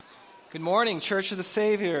Good morning, Church of the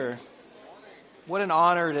Savior. What an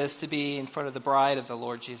honor it is to be in front of the bride of the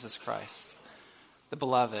Lord Jesus Christ, the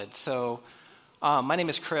beloved. So, my name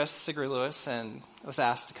is Chris Sigrid Lewis, and I was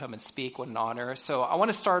asked to come and speak. What an honor. So I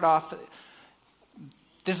want to start off,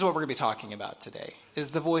 this is what we're going to be talking about today, is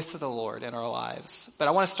the voice of the Lord in our lives. But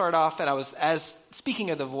I want to start off, and as speaking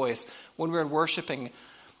of the voice, when we were worshiping,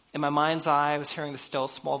 in my mind's eye, I was hearing the still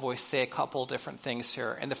small voice say a couple different things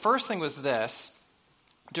here. And the first thing was this.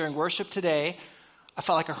 During worship today, I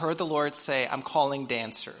felt like I heard the Lord say, I'm calling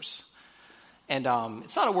dancers. And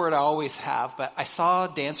it's not a word I always have, but I saw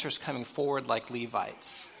dancers coming forward like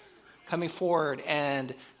Levites. Coming forward,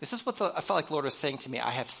 and this is what I felt like the Lord was saying to me.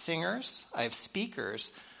 I have singers, I have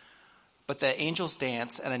speakers, but the angels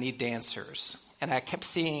dance, and I need dancers. And I kept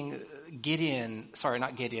seeing the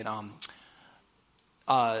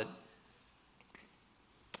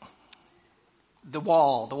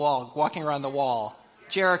wall, walking around the wall.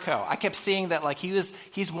 Jericho. I kept seeing that like he's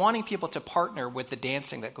wanting people to partner with the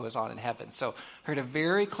dancing that goes on in heaven. So I heard a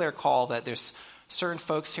very clear call that there's certain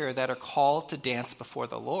folks here that are called to dance before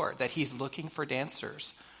the Lord, that he's looking for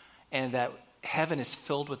dancers, and that heaven is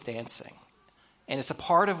filled with dancing. And it's a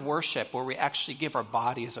part of worship where we actually give our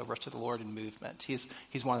bodies over to the Lord in movement. He's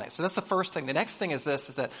one of that. So that's the first thing. The next thing is this,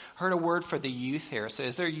 is that I heard a word for the youth here. So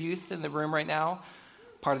is there youth in the room right now?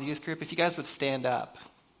 Part of the youth group? If you guys would stand up.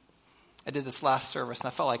 I did this last service, and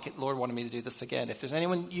I felt like the Lord wanted me to do this again. If there's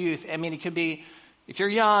anyone youth, I mean, it could be, if you're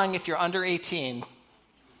young, if you're under 18.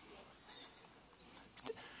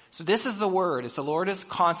 So this is the word, is the Lord is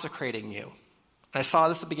consecrating you. And I saw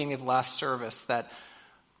this at the beginning of the last service, that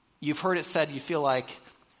you've heard it said you feel like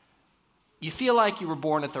you were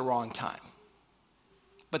born at the wrong time.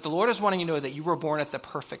 But the Lord is wanting you to know that you were born at the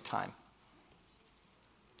perfect time.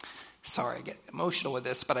 Sorry, I get emotional with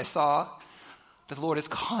this, but I saw that the Lord is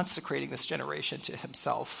consecrating this generation to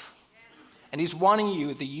himself. And he's wanting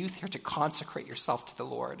you, the youth here, to consecrate yourself to the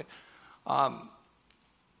Lord.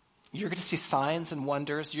 You're going to see signs and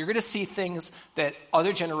wonders. You're going to see things that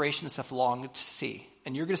other generations have longed to see.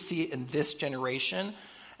 And you're going to see it in this generation.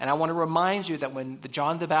 And I want to remind you that when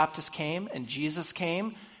John the Baptist came and Jesus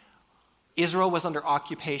came, Israel was under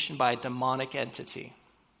occupation by a demonic entity.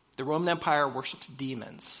 The Roman Empire worshipped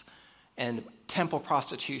demons and temple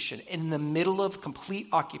prostitution. In the middle of complete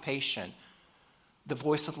occupation, the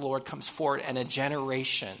voice of the Lord comes forward, and a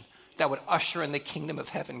generation that would usher in the kingdom of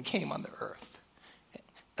heaven came on the earth. I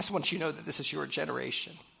just want you to know that this is your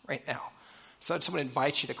generation right now. So I just want to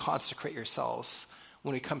invite you to consecrate yourselves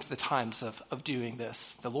when we come to the times of doing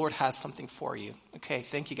this. The Lord has something for you. Okay,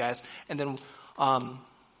 thank you guys. And then,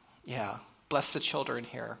 bless the children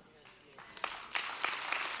here.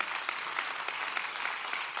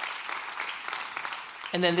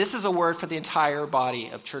 And then this is a word for the entire body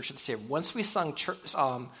of Church of the Savior. Once we sung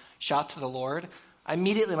Shout to the Lord,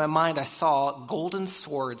 immediately in my mind I saw golden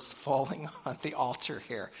swords falling on the altar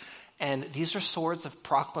here. And these are swords of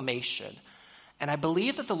proclamation. And I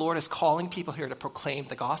believe that the Lord is calling people here to proclaim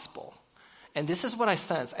the gospel. And this is what I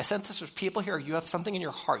sense. I sense there's people here, you have something in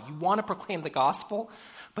your heart. You want to proclaim the gospel,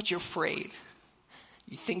 but you're afraid.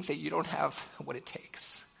 You think that you don't have what it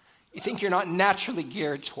takes. You think you're not naturally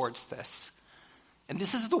geared towards this. And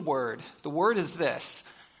this is the word. The word is this,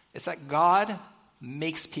 is that God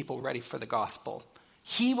makes people ready for the gospel.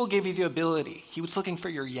 He will give you the ability. He was looking for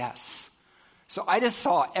your yes. So I just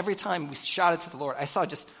saw, every time we shouted to the Lord, I saw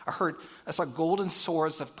golden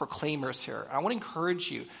swords of proclaimers here. And I want to encourage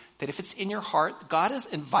you that if it's in your heart, God is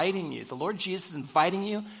inviting you. The Lord Jesus is inviting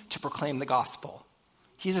you to proclaim the gospel.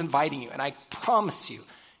 He's inviting you. And I promise you,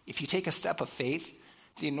 if you take a step of faith,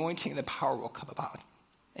 the anointing and the power will come about.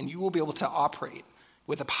 And you will be able to operate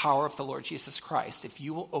with the power of the Lord Jesus Christ if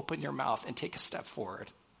you will open your mouth and take a step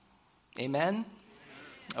forward. Amen?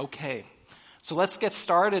 Okay. So let's get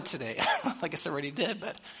started today. I guess I already did,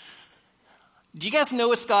 but do you guys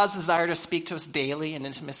know it's God's desire to speak to us daily in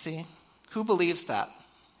intimacy? Who believes that?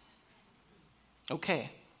 Okay.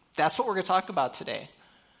 That's what we're going to talk about today.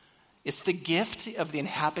 It's the gift of the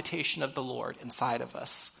inhabitation of the Lord inside of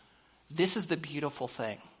us. This is the beautiful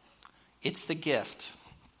thing. It's the gift.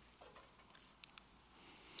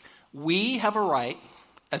 We have a right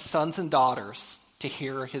as sons and daughters to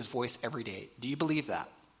hear his voice every day. Do you believe that?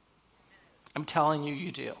 I'm telling you,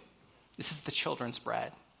 you do. This is the children's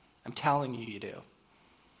bread. I'm telling you, you do.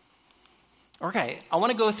 Okay, I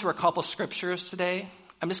want to go through a couple scriptures today.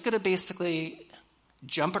 I'm just going to basically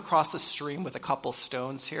jump across the stream with a couple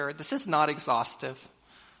stones here. This is not exhaustive.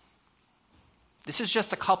 This is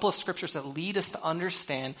just a couple of scriptures that lead us to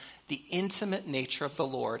understand the intimate nature of the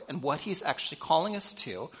Lord and what he's actually calling us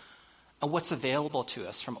to and what's available to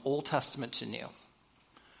us from Old Testament to New.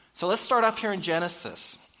 So let's start off here in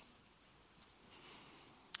Genesis.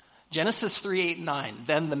 Genesis 3:8-9.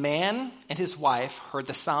 Then the man and his wife heard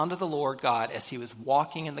the sound of the Lord God as he was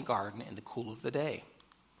walking in the garden in the cool of the day.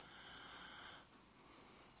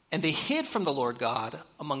 And they hid from the Lord God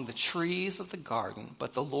among the trees of the garden,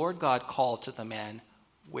 but the Lord God called to the man,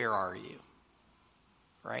 "Where are you?"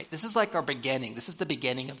 Right? This is like our beginning. This is the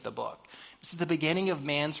beginning of the book. This is the beginning of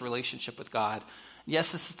man's relationship with God.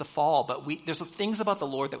 Yes, this is the fall, but there's things about the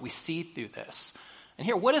Lord that we see through this. And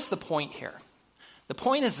here, what is the point here? The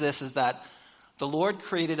point is this, is that the Lord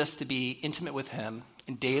created us to be intimate with him,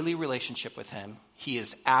 in daily relationship with him. He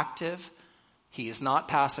is active. He is not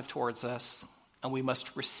passive towards us, and we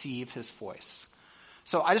must receive his voice.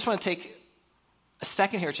 So I just want to take a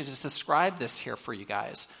second here to just describe this here for you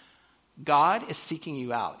guys. God is seeking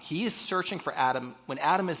you out. He is searching for Adam when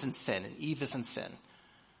Adam is in sin and Eve is in sin.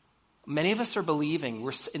 Many of us are believing,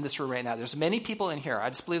 we're in this room right now, there's many people in here, I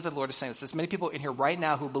just believe the Lord is saying this, there's many people in here right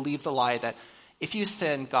now who believe the lie that if you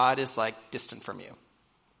sin, God is like distant from you.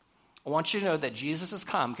 I want you to know that Jesus has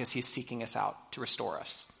come because he's seeking us out to restore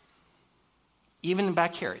us. Even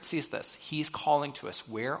back here, it sees this. He's calling to us,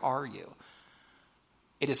 "Where are you?"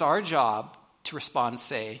 It is our job to respond and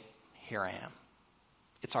say, "Here I am."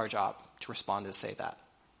 It's our job to respond and say that.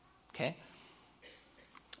 Okay?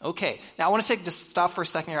 Okay. Now I want to just stop for a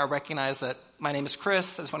second here. I recognize that my name is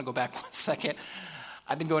Chris. I just want to go back 1 second.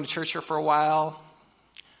 I've been going to church here for a while.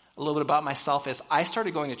 A little bit about myself is I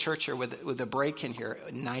started going to church here with a break in here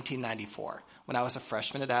in 1994 when I was a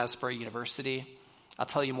freshman at Asbury University. I'll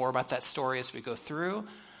tell you more about that story as we go through.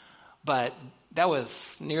 But that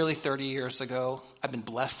was nearly 30 years ago. I've been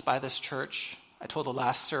blessed by this church. I told the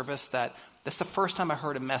last service that that's the first time I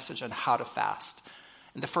heard a message on how to fast.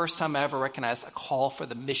 And the first time I ever recognized a call for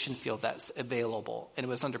the mission field that's available. And it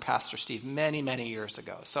was under Pastor Steve many, many years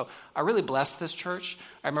ago. So I really blessed this church.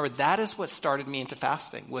 I remember that is what started me into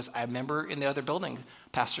fasting. I remember in the other building,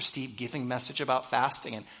 Pastor Steve giving message about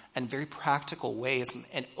fasting and very practical ways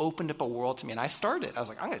and opened up a world to me. And I started. I was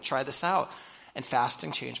like, I'm going to try this out. And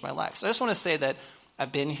fasting changed my life. So I just want to say that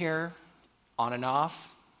I've been here on and off.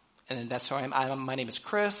 And that's who I am. My name is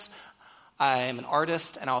Chris. I am an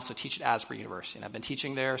artist, and I also teach at Asbury University, and I've been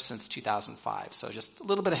teaching there since 2005. So just a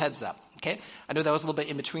little bit of heads up, okay? I know that was a little bit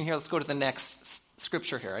in between here. Let's go to the next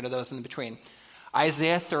scripture here. I know that was in between.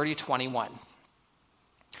 Isaiah 30:21.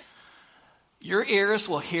 Your ears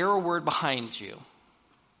will hear a word behind you.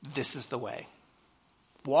 This is the way.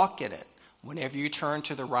 Walk in it whenever you turn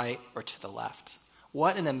to the right or to the left.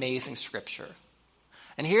 What an amazing scripture.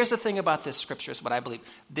 And here's the thing about this scripture is what I believe.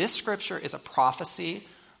 This scripture is a prophecy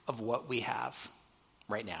of what we have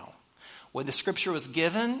right now. When the scripture was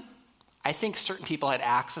given, I think certain people had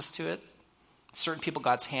access to it. Certain people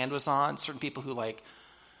God's hand was on. Certain people who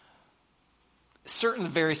certain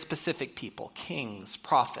very specific people, kings,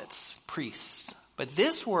 prophets, priests. But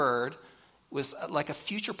this word was like a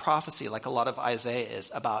future prophecy, like a lot of Isaiah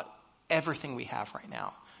is, about everything we have right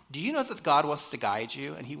now. Do you know that God wants to guide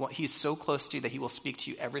you and he's so close to you that he will speak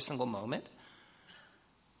to you every single moment?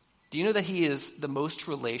 Do you know that he is the most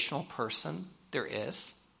relational person there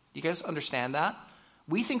is? Do you guys understand that?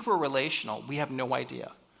 We think we're relational. We have no idea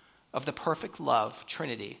of the perfect love,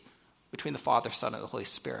 Trinity, between the Father, Son, and the Holy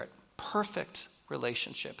Spirit. Perfect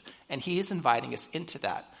relationship. And he is inviting us into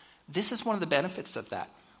that. This is one of the benefits of that.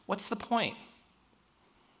 What's the point?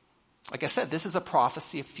 Like I said, this is a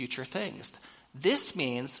prophecy of future things. This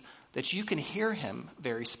means that you can hear him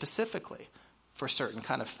very specifically for certain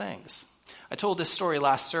kind of things. I told this story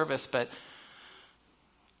last service, but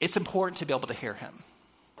it's important to be able to hear him,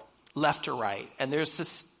 left or right. And there's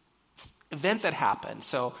this event that happened.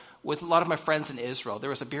 So with a lot of my friends in Israel, there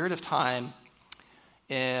was a period of time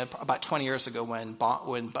about 20 years ago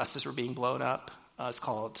when buses were being blown up. It's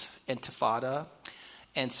called Intifada.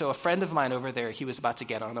 And so a friend of mine over there, he was about to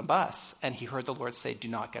get on a bus, and he heard the Lord say, "Do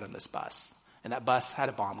not get on this bus." And that bus had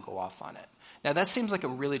a bomb go off on it. Now, that seems like a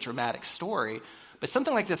really dramatic story, but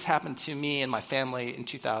something like this happened to me and my family in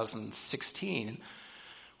 2016.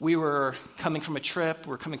 We were coming from a trip.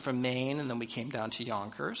 We were coming from Maine, and then we came down to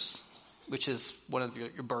Yonkers, which is one of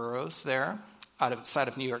your boroughs there outside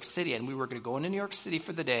of New York City. And we were going to go into New York City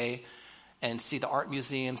for the day and see the art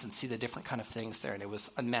museums and see the different kind of things there. And it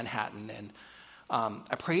was in Manhattan. And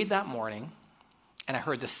I prayed that morning, and I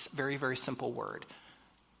heard this very, very simple word.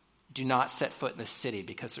 Do not set foot in the city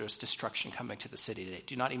because there's destruction coming to the city today.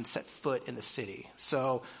 Do not even set foot in the city.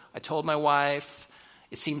 So I told my wife.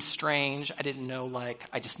 It seemed strange. I didn't know,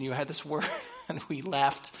 I just knew I had this word, and we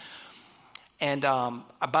left. And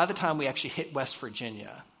by the time we actually hit West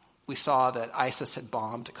Virginia, we saw that ISIS had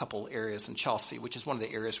bombed a couple areas in Chelsea, which is one of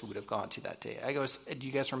the areas we would have gone to that day. Do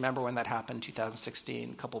you guys remember when that happened,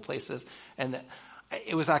 2016, a couple of places? And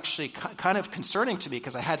it was actually kind of concerning to me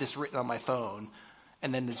because I had this written on my phone,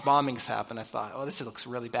 and then these bombings happened. I thought, oh, this looks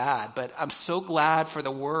really bad. But I'm so glad for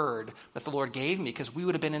the word that the Lord gave me, because we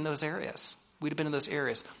would have been in those areas. We'd have been in those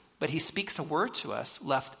areas. But he speaks a word to us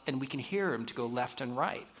left, and we can hear him to go left and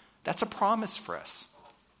right. That's a promise for us.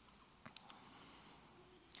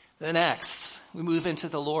 The next, we move into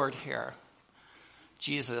the Lord here.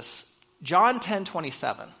 Jesus. John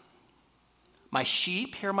 10:27. My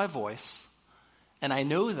sheep hear my voice, and I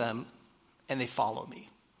know them, and they follow me.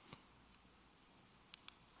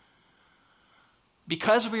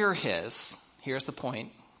 Because we are his, here's the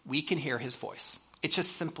point, we can hear his voice. It's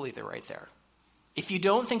just simply there, right there. If you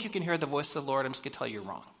don't think you can hear the voice of the Lord, I'm just going to tell you you're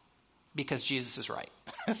wrong. Because Jesus is right.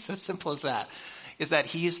 It's as simple as that. Is that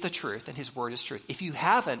he is the truth and his word is truth. If you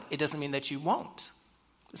haven't, it doesn't mean that you won't.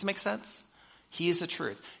 Does it make sense? He is the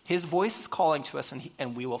truth. His voice is calling to us,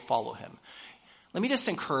 and we will follow him. Let me just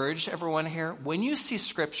encourage everyone here. When you see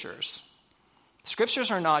scriptures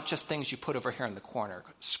are not just things you put over here in the corner.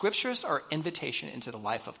 Scriptures are invitation into the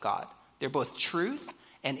life of God. They're both truth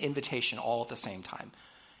and invitation all at the same time.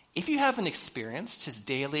 If you haven't experienced his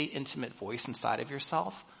daily intimate voice inside of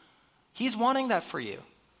yourself, he's wanting that for you.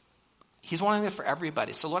 He's wanting that for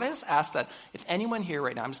everybody. So Lord, I just ask that if anyone here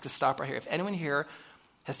right now, I'm just going to stop right here. If anyone here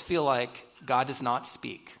has feel like God does not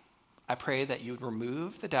speak, I pray that you would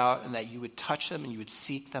remove the doubt and that you would touch them and you would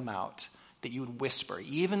seek them out, that you would whisper.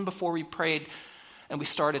 Even before we prayed and we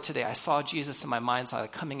started today, I saw Jesus in my mind's eye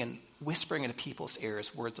coming and whispering into people's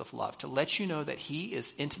ears words of love to let you know that he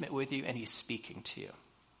is intimate with you and he's speaking to you.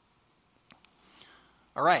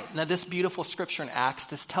 All right, now this beautiful scripture in Acts,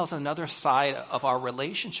 this tells another side of our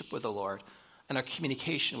relationship with the Lord and our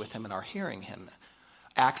communication with him and our hearing him.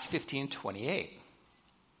 Acts 15:28.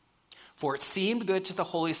 For it seemed good to the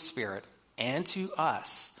Holy Spirit and to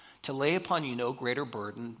us to lay upon you no greater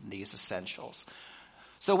burden than these essentials.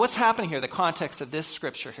 So what's happening here, the context of this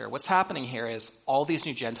scripture here, what's happening here is all these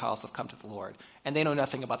new Gentiles have come to the Lord, and they know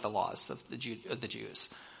nothing about the laws of the Jews.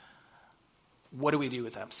 What do we do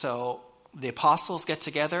with them? So the apostles get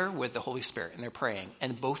together with the Holy Spirit and they're praying,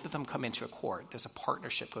 and both of them come into accord. There's a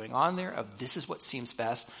partnership going on there of this is what seems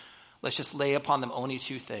best. Let's just lay upon them only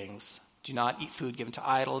two things. Do not eat food given to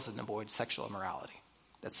idols and avoid sexual immorality.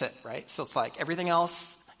 That's it, right? So it's like everything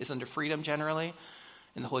else is under freedom generally,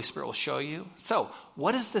 and the Holy Spirit will show you. So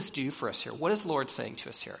what does this do for us here? What is the Lord saying to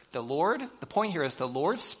us here? The point here is the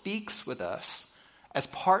Lord speaks with us as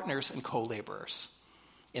partners and co-laborers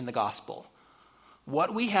in the gospel.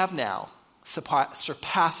 What we have now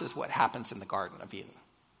surpasses what happens in the Garden of Eden.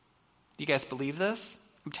 Do you guys believe this?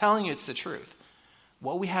 I'm telling you it's the truth.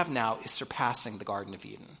 What we have now is surpassing the Garden of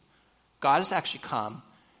Eden. God has actually come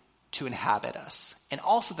to inhabit us. And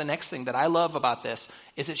also the next thing that I love about this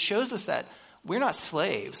is it shows us that we're not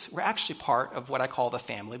slaves. We're actually part of what I call the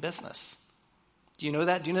family business. Do you know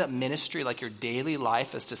that? Do you know that ministry, like your daily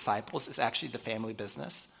life as disciples, is actually the family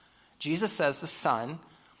business? Jesus says the Son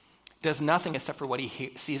does nothing except for what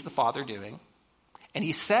he sees the Father doing. And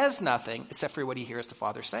he says nothing except for what he hears the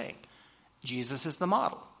Father saying. Jesus is the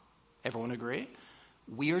model. Everyone agree?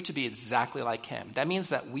 We are to be exactly like him. That means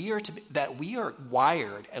that we are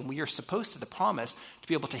wired and we are supposed to, the promise, to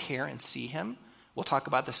be able to hear and see him. We'll talk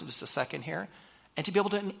about this in just a second here. And to be able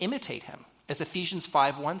to imitate him. As Ephesians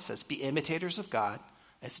 5:1 says, be imitators of God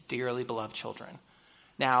as dearly beloved children.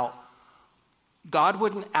 Now, God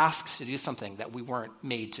wouldn't ask us to do something that we weren't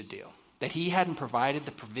made to do, that he hadn't provided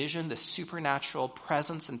the provision, the supernatural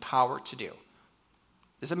presence and power to do.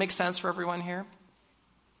 Does it make sense for everyone here?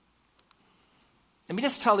 Let me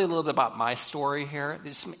just tell you a little bit about my story here.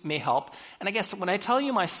 This may help. And I guess when I tell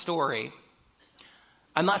you my story,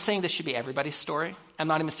 I'm not saying this should be everybody's story. I'm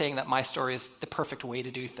not even saying that my story is the perfect way to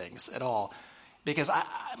do things at all. Because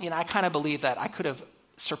I kind of believe that I could have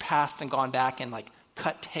surpassed and gone back and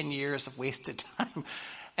cut 10 years of wasted time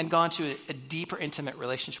and gone to a deeper, intimate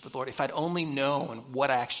relationship with the Lord if I'd only known what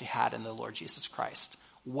I actually had in the Lord Jesus Christ,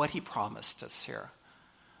 what he promised us here.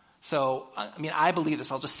 So, I believe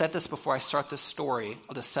this. I'll just set this before I start this story.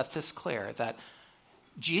 I'll just set this clear that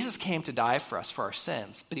Jesus came to die for us for our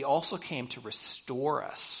sins, but he also came to restore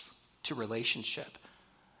us to relationship.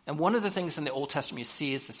 And one of the things in the Old Testament you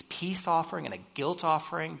see is this peace offering and a guilt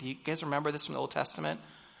offering. Do you guys remember this from the Old Testament?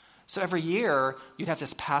 So every year you'd have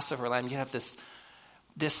this Passover lamb. You'd have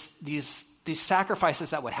these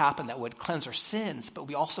sacrifices that would happen that would cleanse our sins, but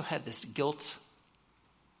we also had this guilt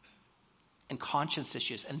and conscience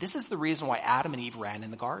issues. And this is the reason why Adam and Eve ran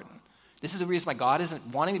in the garden. This is the reason why God isn't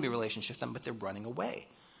wanting to be in a relationship with them, but they're running away.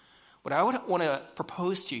 What I would want to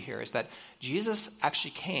propose to you here is that Jesus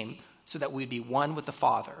actually came so that we'd be one with the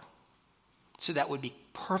Father, so that we'd be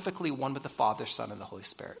perfectly one with the Father, Son, and the Holy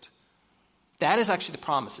Spirit. That is actually the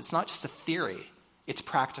promise. It's not just a theory. It's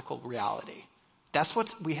practical reality. That's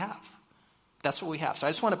what we have. That's what we have. So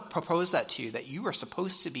I just want to propose that to you, that you are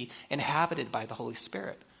supposed to be inhabited by the Holy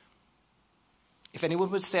Spirit. If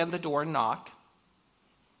anyone would stand at the door and knock,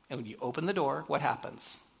 and when you open the door, what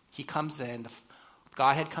happens? He comes in, the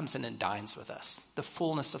Godhead comes in and dines with us, the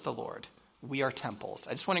fullness of the Lord. We are temples.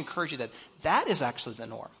 I just want to encourage you that that is actually the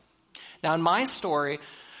norm. Now, in my story,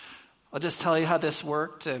 I'll just tell you how this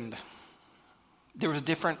worked, and there was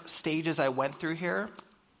different stages I went through here.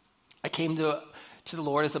 I came to the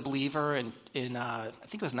Lord as a believer in I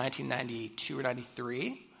think it was 1992 or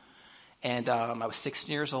 93, and I was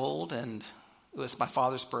 16 years old, and it was my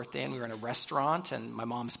father's birthday, and we were in a restaurant, and my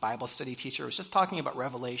mom's Bible study teacher was just talking about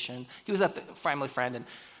Revelation. He was at the family friend, and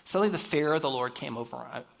suddenly the fear of the Lord came over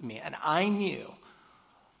me, and I knew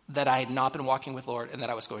that I had not been walking with the Lord and that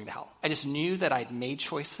I was going to hell. I just knew that I'd made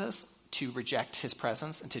choices to reject his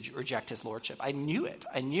presence and to reject his lordship. I knew it,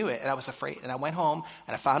 and I was afraid. And I went home,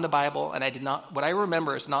 and I found a Bible, and what I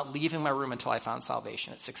remember is not leaving my room until I found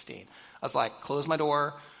salvation at 16. I was like, close my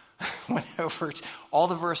door, went over all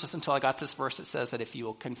the verses until I got this verse that says that if you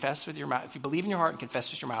will confess with your mouth, if you believe in your heart and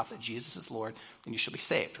confess with your mouth that Jesus is Lord, then you shall be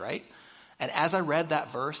saved, right? And as I read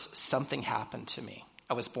that verse, something happened to me.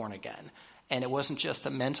 I was born again. And it wasn't just a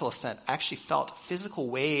mental assent. I actually felt physical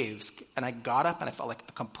waves, and I got up and I felt like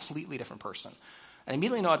a completely different person. And I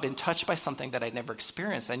immediately knew I'd been touched by something that I'd never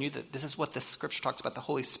experienced. I knew that this is what this scripture talks about, the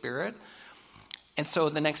Holy Spirit. And so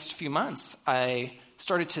the next few months, I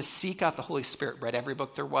started to seek out the Holy Spirit, read every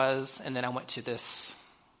book there was, and then I went to this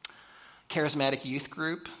charismatic youth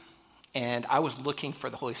group, and I was looking for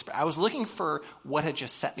the Holy Spirit. I was looking for what had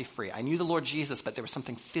just set me free. I knew the Lord Jesus, but there was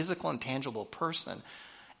something physical and tangible person.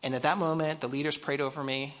 And at that moment, the leaders prayed over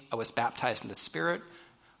me. I was baptized in the Spirit.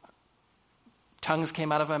 Tongues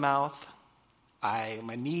came out of my mouth.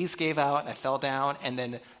 My knees gave out, and I fell down. And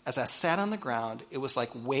then as I sat on the ground, it was like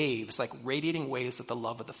waves, like radiating waves of the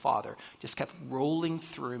love of the Father, just kept rolling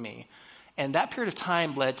through me. And that period of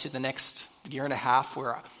time led to the next year and a half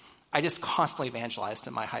where I just constantly evangelized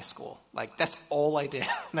in my high school. Like, that's all I did.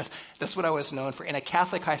 That's what I was known for. In a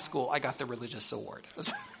Catholic high school, I got the religious award.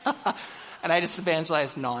 And I just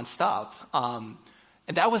evangelized nonstop.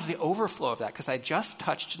 And that was the overflow of that, because I just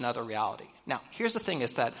touched another reality. Now, here's the thing,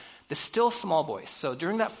 is that the still small voice. So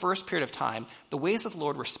during that first period of time, the ways of the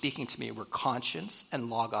Lord were speaking to me were conscience and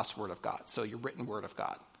logos, word of God. So your written word of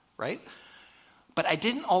God, right? But I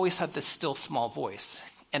didn't always have this still small voice.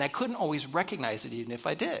 And I couldn't always recognize it even if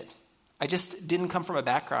I did. I just didn't come from a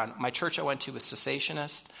background. My church I went to was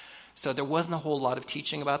cessationist. So there wasn't a whole lot of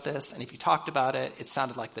teaching about this. And if you talked about it, it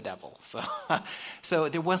sounded like the devil. So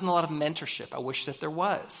there wasn't a lot of mentorship. I wish that there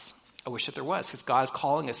was. Because God is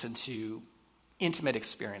calling us into intimate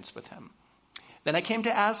experience with him. Then I came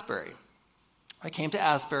to Asbury.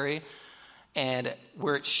 And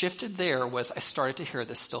where it shifted there was I started to hear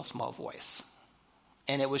this still small voice.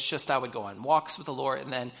 And it was just, I would go on walks with the Lord,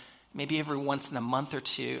 and then maybe every once in a month or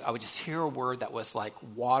two, I would just hear a word that was like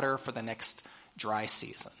water for the next dry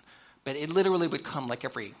season. But it literally would come like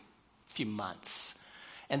every few months.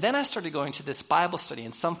 And then I started going to this Bible study,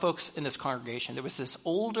 and some folks in this congregation, there was this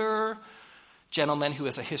older gentleman who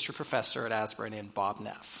was a history professor at Asbury named Bob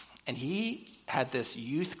Neff. And he had this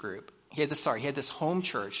youth group. He had this home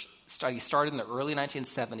church study. He started in the early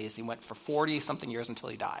 1970s. He went for 40-something years until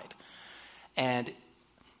he died. And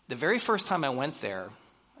the very first time I went there,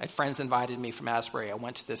 I had friends invited me from Asbury. I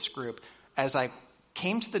went to this group. As I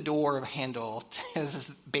came to the door handle, as this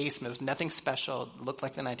basement, it was nothing special. It looked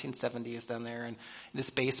like the 1970s down there in this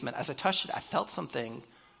basement. As I touched it, I felt something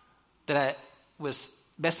that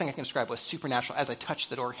best thing I can describe was supernatural. As I touched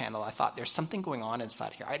the door handle, I thought, there's something going on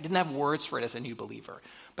inside here. I didn't have words for it as a new believer,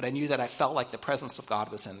 but I knew that I felt like the presence of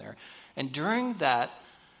God was in there. And during that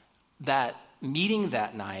meeting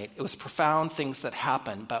that night, it was profound things that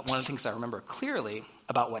happened, but one of the things I remember clearly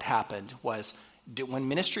about what happened was when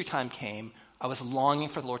ministry time came, I was longing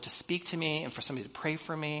for the Lord to speak to me and for somebody to pray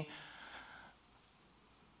for me.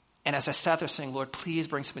 And as I sat there saying, Lord, please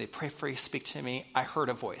bring somebody to pray for you, speak to me, I heard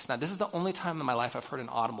a voice. Now, this is the only time in my life I've heard an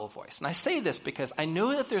audible voice. And I say this because I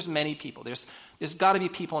know that there's many people. There's got to be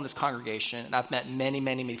people in this congregation, and I've met many,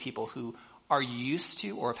 many, many people who are used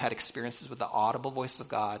to or have had experiences with the audible voice of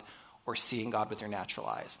God or seeing God with your natural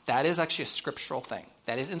eyes. That is actually a scriptural thing.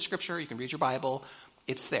 That is in Scripture. You can read your Bible.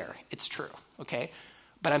 It's there. It's true, okay?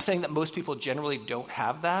 But I'm saying that most people generally don't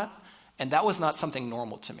have that. And that was not something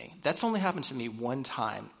normal to me. That's only happened to me one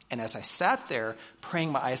time. And as I sat there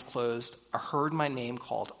praying, my eyes closed, I heard my name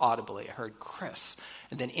called audibly. I heard Chris.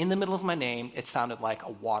 And then in the middle of my name, it sounded like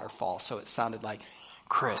a waterfall. So it sounded like,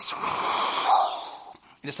 Chris.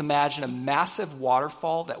 Just imagine a massive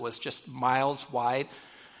waterfall that was just miles wide.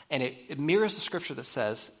 And it mirrors the scripture that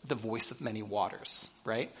says, the voice of many waters,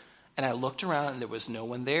 right? And I looked around and there was no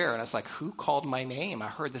one there. And I was like, who called my name? I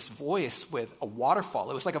heard this voice with a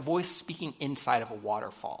waterfall. It was like a voice speaking inside of a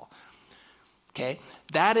waterfall. Okay?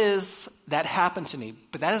 That happened to me,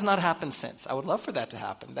 but that has not happened since. I would love for that to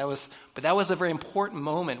happen. But that was a very important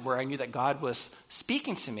moment where I knew that God was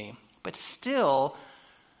speaking to me. But still,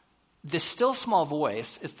 this still small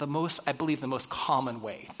voice is the most common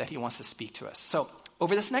way that he wants to speak to us. So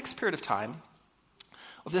over this next period of time,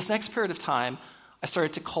 I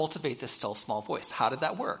started to cultivate this still small voice. How did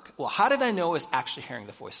that work? Well, how did I know I was actually hearing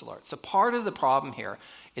the voice of the Lord? So part of the problem here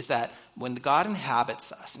is that when God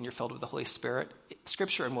inhabits us and you're filled with the Holy Spirit,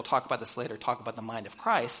 Scripture, and we'll talk about this later, talk about the mind of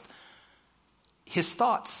Christ, his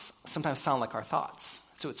thoughts sometimes sound like our thoughts.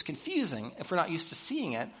 So it's confusing. If we're not used to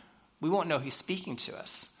seeing it, we won't know he's speaking to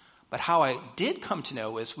us. But how I did come to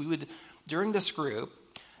know is during this group,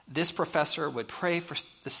 this professor would pray for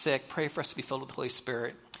the sick, pray for us to be filled with the Holy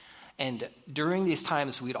Spirit. And during these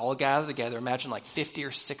times, we'd all gather together, imagine like 50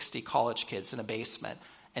 or 60 college kids in a basement,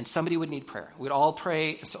 and somebody would need prayer. We'd all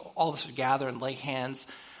pray, so all of us would gather and lay hands,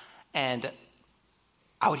 and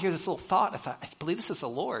I would hear this little thought. I thought, I believe this is the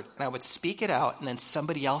Lord. And I would speak it out, and then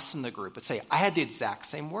somebody else in the group would say, I had the exact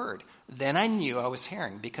same word. Then I knew I was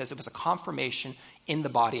hearing, because it was a confirmation in the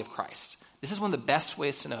body of Christ. This is one of the best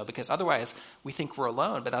ways to know, because otherwise we think we're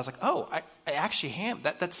alone. But I was like, I actually am.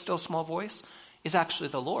 That still small voice is actually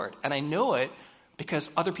the Lord. And I know it because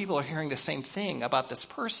other people are hearing the same thing about this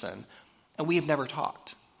person, and we have never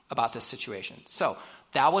talked about this situation. So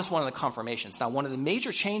that was one of the confirmations. Now, one of the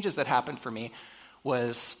major changes that happened for me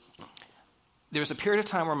was there was a period of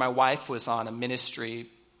time where my wife was on a ministry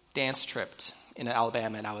dance trip in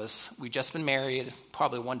Alabama, and we'd just been married,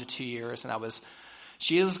 probably 1 to 2 years, and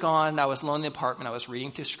she was gone, I was alone in the apartment, I was reading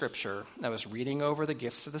through Scripture, and I was reading over the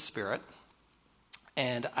gifts of the Spirit.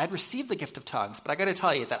 And I'd received the gift of tongues, but I got to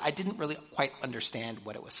tell you that I didn't really quite understand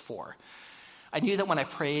what it was for. I knew that when I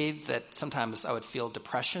prayed that sometimes I would feel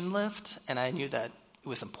depression lift, and I knew that it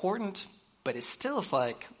was important, but it still is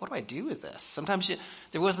like, what do I do with this? Sometimes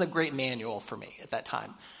there wasn't a great manual for me at that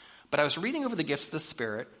time. But I was reading over the gifts of the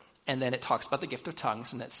Spirit, and then it talks about the gift of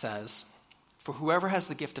tongues, and it says, for whoever has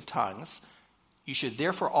the gift of tongues, you should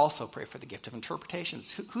therefore also pray for the gift of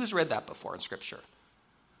interpretations. Who's read that before in Scripture?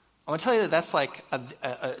 I want to tell you that that's like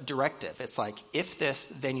a directive. It's like, if this,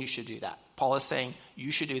 then you should do that. Paul is saying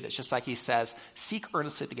you should do this, just like he says, seek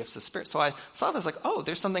earnestly the gifts of the Spirit. So I saw this like,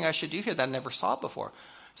 there's something I should do here that I never saw before.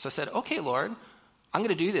 So I said, okay, Lord, I'm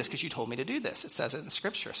going to do this because you told me to do this. It says it in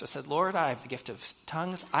Scripture. So I said, Lord, I have the gift of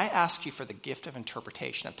tongues. I ask you for the gift of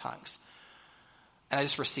interpretation of tongues. And I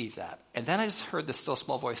just received that. And then I just heard this still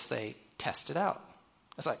small voice say, test it out.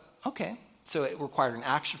 I was like, okay. So it required an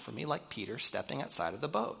action for me, like Peter stepping outside of the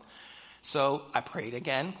boat. So I prayed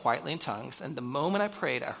again, quietly in tongues, and the moment I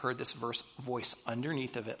prayed, I heard this voice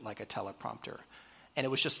underneath of it like a teleprompter. And it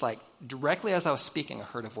was just like, directly as I was speaking, I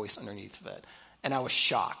heard a voice underneath of it. And I was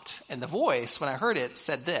shocked. And the voice, when I heard it,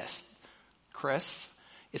 said this, Chris,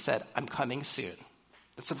 it said, I'm coming soon.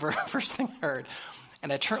 That's the very first thing I heard.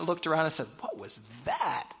 And I looked around and said, what was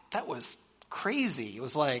that? That was crazy. It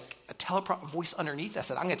was like a teleprompter voice underneath. I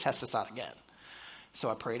said, I'm going to test this out again. So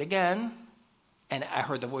I prayed again, and I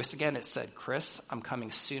heard the voice again. It said, Chris, I'm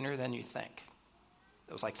coming sooner than you think.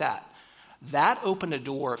 It was like that. That opened a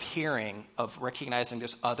door of hearing, of recognizing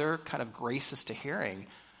there's other kind of graces to hearing.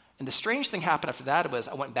 And the strange thing happened after that was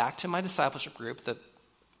I went back to my discipleship group, the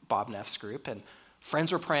Bob Neff's group, and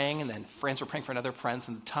friends were praying, and then friends were praying for another friends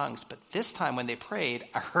in tongues. But this time when they prayed,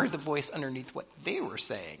 I heard the voice underneath what they were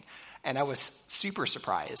saying. And I was super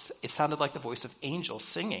surprised. It sounded like the voice of angels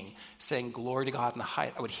singing, saying, glory to God in the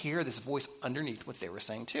height. I would hear this voice underneath what they were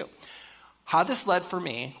saying too. How this led for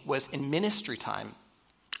me was in ministry time.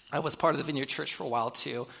 I was part of the Vineyard Church for a while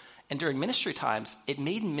too. And during ministry times, it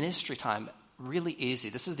made ministry time really easy.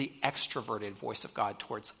 This is the extroverted voice of God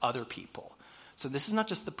towards other people. So this is not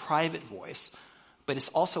just the private voice, but it's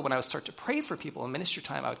also when I would start to pray for people in ministry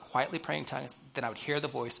time, I would quietly pray in tongues. Then I would hear the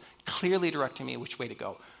voice clearly directing me which way to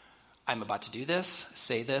go. I'm about to do this,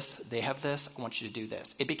 say this, they have this, I want you to do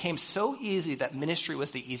this. It became so easy that ministry was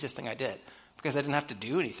the easiest thing I did because I didn't have to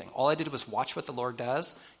do anything. All I did was watch what the Lord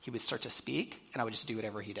does. He would start to speak, and I would just do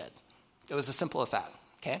whatever he did. It was as simple as that,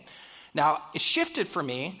 okay? Now, it shifted for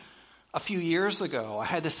me A few years ago, I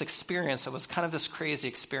had this experience. It was kind of this crazy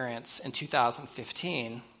experience in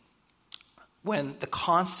 2015 when the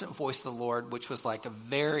constant voice of the Lord, which was like a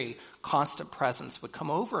very constant presence, would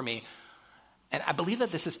come over me. And I believe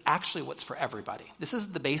that this is actually what's for everybody. This is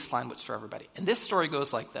the baseline what's for everybody. And this story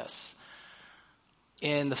goes like this.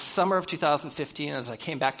 In the summer of 2015, as I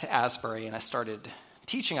came back to Asbury and I started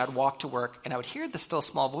teaching, I'd walk to work and I would hear the still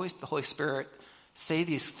small voice, the Holy Spirit, say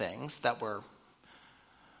these things that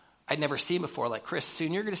I'd never seen before, like, Chris,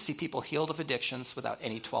 soon you're going to see people healed of addictions without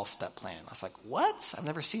any 12-step plan. I was like, what? I've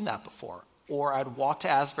never seen that before. Or I'd walk to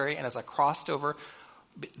Asbury, and as I crossed over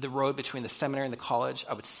the road between the seminary and the college,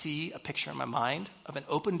 I would see a picture in my mind of an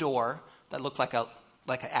open door that looked like an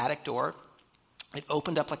attic door. It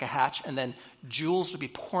opened up like a hatch, and then jewels would be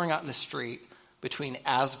pouring out in the street between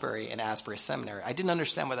Asbury and Asbury Seminary. I didn't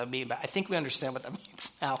understand what that meant, but I think we understand what that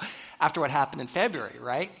means now after what happened in February,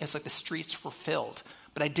 right? It's like the streets were filled.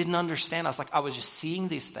 But I didn't understand. I was just seeing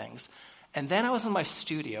these things. And then I was in my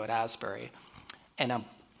studio at Asbury, and I'm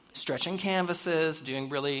stretching canvases, doing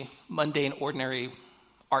really mundane, ordinary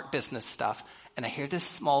art business stuff. And I hear this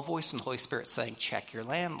small voice from the Holy Spirit saying, check your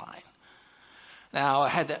landline. Now,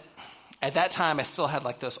 at that time, I still had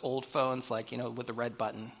like those old phones, like, with the red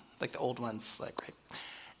button, like the old ones, like, right.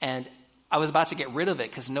 And I was about to get rid of it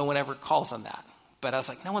because no one ever calls on that. But I was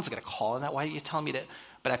like, no one's going to call on that. Why are you telling me to?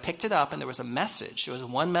 But I picked it up, and there was a message. There was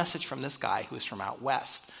one message from this guy who was from out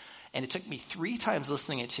west. And it took me 3 times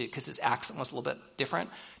listening to it, because his accent was a little bit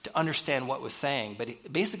different, to understand what was saying.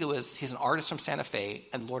 But basically he's an artist from Santa Fe,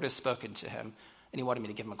 and the Lord has spoken to him, and he wanted me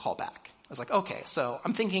to give him a call back. I was like, okay. So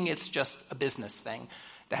I'm thinking it's just a business thing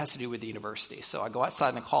that has to do with the university. So I go outside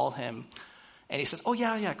and I call him, and he says, oh,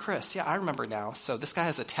 yeah, Chris. Yeah, I remember now. So this guy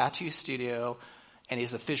has a tattoo studio, and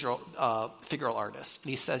he's a figural artist. And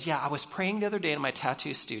he says, yeah, I was praying the other day in my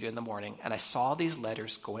tattoo studio in the morning, and I saw these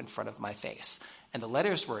letters go in front of my face. And the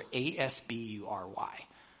letters were Asbury.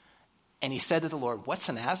 And he said to the Lord, what's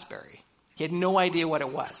an Asbury? He had no idea what it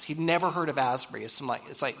was. He'd never heard of Asbury. It's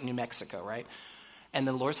like New Mexico, right? And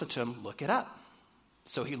the Lord said to him, look it up.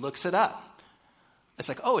 So he looks it up. It's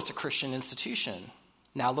like, oh, it's a Christian institution.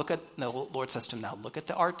 The Lord says to him, now look at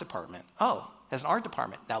the art department. Oh, there's an art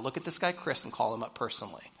department. Now look at this guy, Chris, and call him up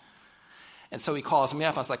personally. And so he calls me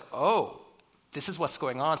up. I was like, oh, this is what's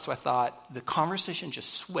going on. So I thought the conversation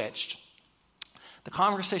just switched.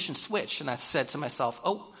 And I said to myself,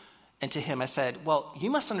 and to him I said, well, you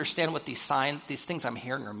must understand what these things I'm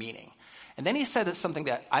hearing are meaning. And then he said something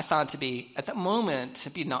that I found to be, at that moment, to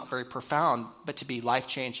be not very profound, but to be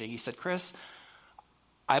life-changing. He said, Chris,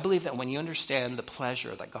 I believe that when you understand the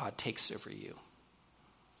pleasure that God takes over you,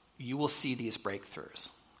 you will see these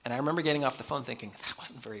breakthroughs. And I remember getting off the phone thinking, that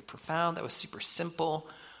wasn't very profound, that was super simple.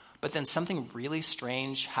 But then something really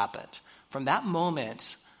strange happened. From that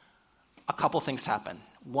moment, a couple things happened.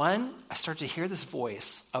 One, I started to hear this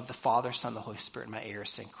voice of the Father, Son, and the Holy Spirit in my ear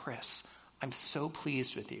saying, Chris, I'm so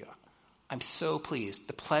pleased with you. I'm so pleased.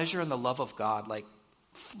 The pleasure and the love of God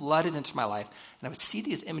flooded into my life. And I would see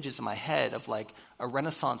these images in my head of like a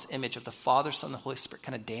Renaissance image of the Father, Son, and the Holy Spirit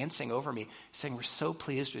kind of dancing over me, saying, we're so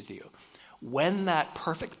pleased with you. When that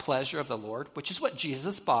perfect pleasure of the Lord, which is what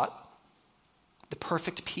Jesus bought, the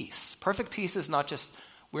perfect peace. Perfect peace is not just,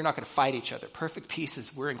 we're not going to fight each other. Perfect peace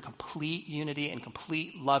is we're in complete unity and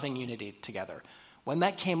complete loving unity together. When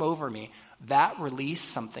that came over me, that released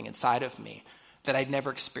something inside of me that I'd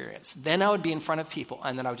never experienced. Then I would be in front of people,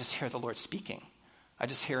 and then I would just hear the Lord speaking. I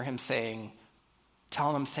just hear him saying, tell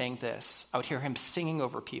him I'm saying this. I would hear him singing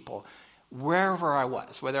over people wherever I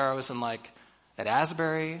was, whether I was in at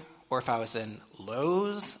Asbury or if I was in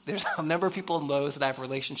Lowe's. There's a number of people in Lowe's that I have a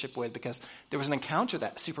relationship with because there was an encounter,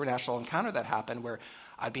 that supernatural encounter that happened where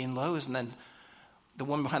I'd be in Lowe's, and then the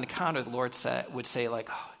woman behind the counter, the Lord would say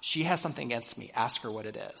she has something against me. Ask her what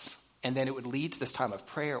it is. And then it would lead to this time of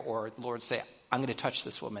prayer, or the Lord would say, I'm going to touch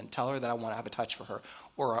this woman. Tell her that I want to have a touch for her.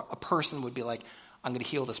 Or a person would be like, I'm going to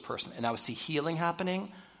heal this person. And I would see healing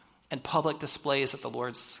happening and public displays of the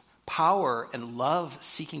Lord's power and love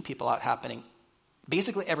seeking people out happening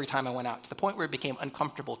basically every time I went out, to the point where it became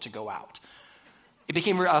uncomfortable to go out. It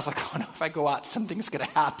became real. I was like, oh no, if I go out, something's going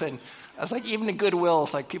to happen. I was like, even in Goodwill,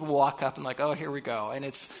 it's like people walk up and oh, here we go. And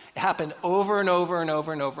it happened over and over and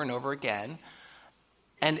over and over and over again.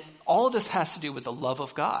 And all of this has to do with the love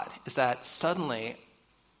of God, is that suddenly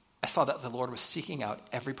I saw that the Lord was seeking out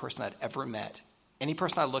every person I'd ever met. Any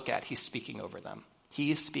person I look at, he's speaking over them.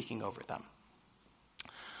 He is speaking over them.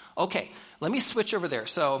 Okay, let me switch over there.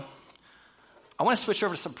 So I want to switch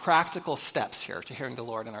over to some practical steps here to hearing the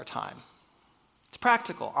Lord in our time. It's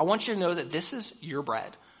practical. I want you to know that this is your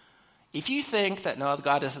bread. If you think that, no,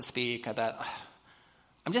 God doesn't speak, that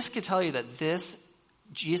I'm just going to tell you that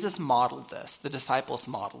Jesus modeled this. The disciples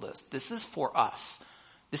modeled this. This is for us.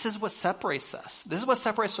 This is what separates us. This is what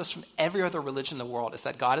separates us from every other religion in the world, is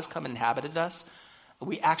that God has come and inhabited us.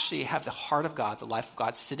 We actually have the heart of God, the life of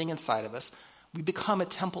God sitting inside of us. We become a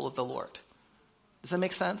temple of the Lord. Does that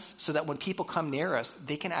make sense? So that when people come near us,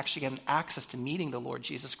 they can actually get access to meeting the Lord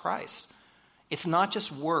Jesus Christ. It's not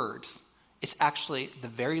just words. It's actually the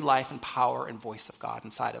very life and power and voice of God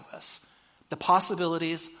inside of us. The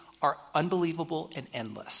possibilities are unbelievable and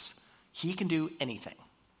endless. He can do anything.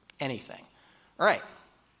 Anything. All right.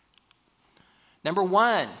 Number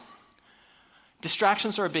 1,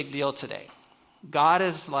 distractions are a big deal today.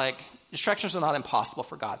 Distractions are not impossible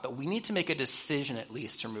for God, but we need to make a decision at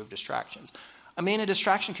least to remove distractions. I mean, a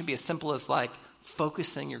distraction can be as simple as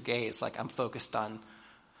focusing your gaze. I'm focused on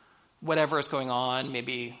whatever is going on.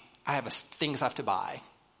 Maybe I have things I have to buy.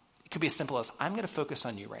 It could be as simple as, I'm going to focus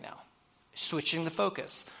on you right now. Switching the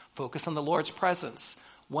focus. Focus on the Lord's presence.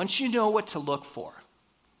 Once you know what to look for,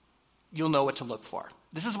 you'll know what to look for.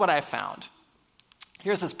 This is what I found.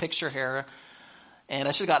 Here's this picture here. And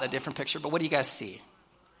I should have gotten a different picture, but what do you guys see?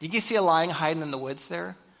 Do you see a lion hiding in the woods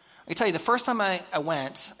there? I can tell you, the first time I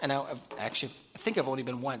went, and I think I've only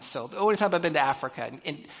been once, so the only time I've been to Africa,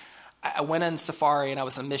 and I went on safari, and I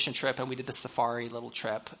was on a mission trip, and we did the safari little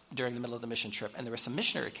trip during the middle of the mission trip, and there were some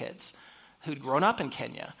missionary kids who'd grown up in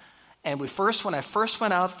Kenya. And when I first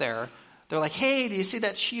went out there, they're like, hey, do you see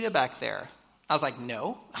that cheetah back there? I was like,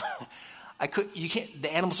 no. You can't,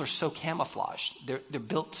 the animals are so camouflaged. They're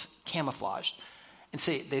built camouflaged. And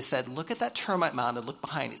they said, look at that termite mound and look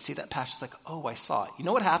behind it. See that patch? It's like, oh, I saw it. You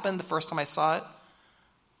know what happened the first time I saw it?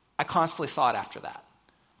 I constantly saw it after that.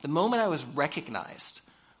 The moment I was recognized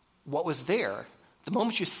what was there, the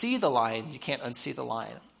moment you see the lion, you can't unsee the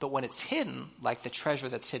lion. But when it's hidden, like the treasure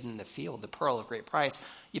that's hidden in the field, the pearl of great price,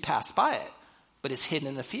 you pass by it, but it's hidden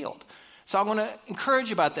in the field. So I want to encourage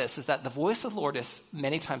you about this, is that the voice of the Lord is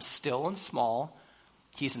many times still and small.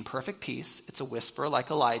 He's in perfect peace. It's a whisper like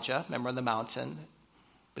Elijah, remember on the mountain.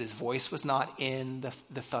 But his voice was not in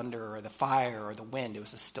the thunder or the fire or the wind. It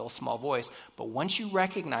was a still small voice. But once you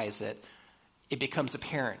recognize it, it becomes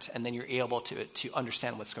apparent, and then you're able to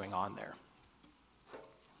understand what's going on there.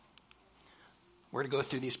 We're going to go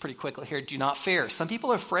through these pretty quickly here. Do not fear. Some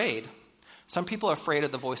people are afraid. Some people are afraid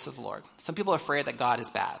of the voice of the Lord. Some people are afraid that God is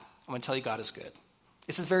bad. I'm going to tell you God is good.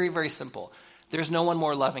 This is very, very simple. There's no one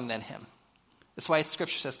more loving than him. That's why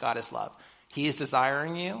Scripture says God is love. He is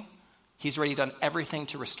desiring you. He's already done everything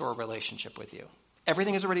to restore a relationship with you.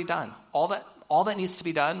 Everything is already done. All that needs to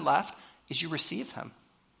be done left is you receive him.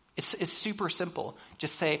 It's super simple.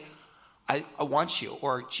 Just say, I want you,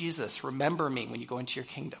 or Jesus, remember me when you go into your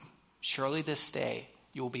kingdom. Surely this day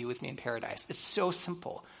you will be with me in paradise. It's so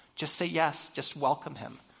simple. Just say yes. Just welcome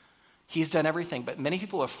him. He's done everything, but many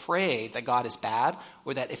people are afraid that God is bad,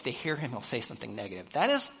 or that if they hear him, he'll say something negative. That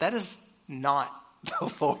is not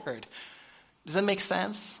the Lord. Does that make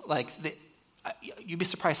sense? You'd be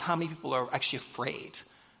surprised how many people are actually afraid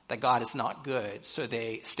that God is not good, so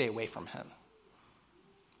they stay away from him.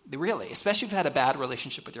 Really, especially if you've had a bad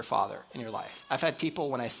relationship with your father in your life. I've had people,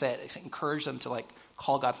 when I encourage them to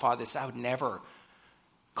call God Father, they say, I would never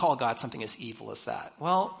call God something as evil as that.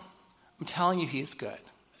 Well, I'm telling you, he's good.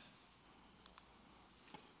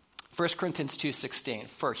 1 Corinthians 2:16,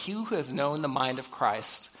 for he who has known the mind of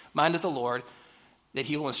Christ, mind of the Lord, that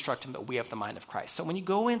he will instruct him, but we have the mind of Christ. So when you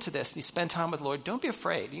go into this and you spend time with the Lord, don't be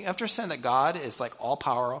afraid. You have to understand that God is all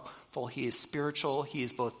powerful. He is spiritual.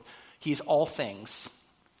 He's all things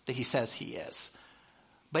that he says he is.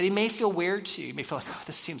 But it may feel weird to you. You may feel like, oh,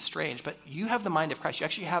 this seems strange. But you have the mind of Christ. You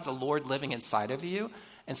actually have the Lord living inside of you.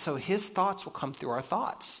 And so his thoughts will come through our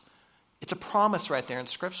thoughts. It's a promise right there in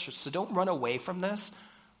Scripture. So don't run away from this.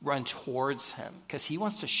 Run towards him, because he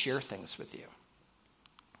wants to share things with you.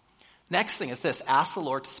 Next thing is this. Ask the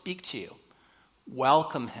Lord to speak to you.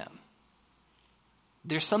 Welcome him.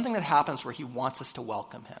 There's something that happens where he wants us to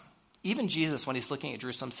welcome him. Even Jesus, when he's looking at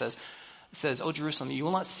Jerusalem, says, oh, Jerusalem, you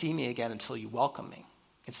will not see me again until you welcome me.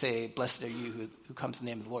 And say, blessed are you who comes in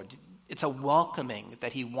the name of the Lord. It's a welcoming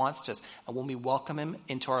that he wants us. And when we welcome him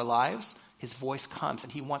into our lives, his voice comes,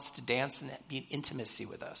 and he wants to dance and be in intimacy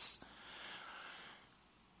with us.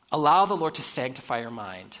 Allow the Lord to sanctify your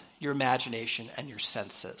mind, your imagination, and your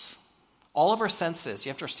senses. All of our senses, you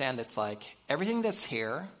have to understand that's everything that's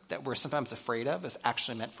here that we're sometimes afraid of is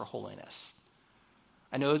actually meant for holiness.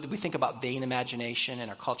 I know that we think about vain imagination, and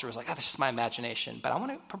our culture is that's just my imagination. But I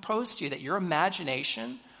want to propose to you that your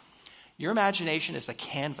imagination is the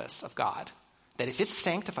canvas of God that if it's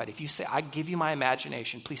sanctified, if you say, I give you my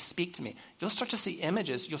imagination, please speak to me, you'll start to see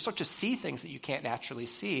images. You'll start to see things that you can't naturally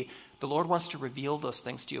see. The Lord wants to reveal those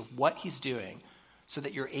things to you of what he's doing so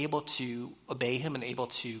that you're able to obey him and able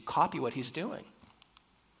to copy what he's doing.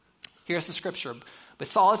 Here's the scripture. But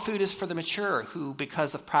solid food is for the mature who,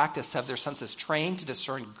 because of practice, have their senses trained to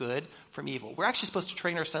discern good from evil. We're actually supposed to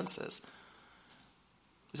train our senses.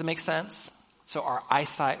 Does it make sense? So our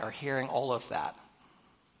eyesight, our hearing, all of that.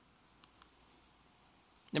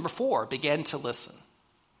 Number 4, begin to listen.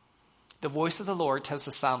 The voice of the Lord tends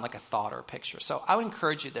to sound like a thought or a picture. So I would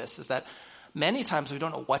encourage you this, is that many times we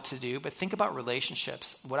don't know what to do, but think about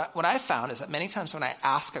relationships. What I found is that many times when I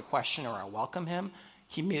ask a question or I welcome him,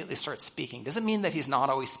 he immediately starts speaking. Doesn't mean that he's not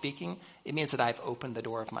always speaking. It means that I've opened the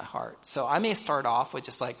door of my heart. So I may start off with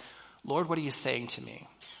just like, Lord, what are you saying to me?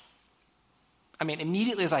 I mean,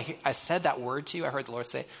 immediately as I said that word to you, I heard the Lord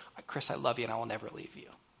say, Chris, I love you and I will never leave you.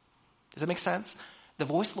 Does that make sense? The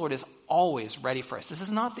voice of the Lord is always ready for us. This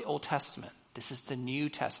is not the Old Testament. This is the New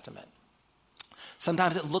Testament.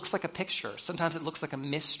 Sometimes it looks like a picture. Sometimes it looks like a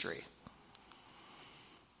mystery.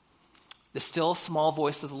 The still small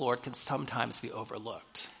voice of the Lord can sometimes be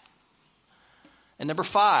overlooked. And number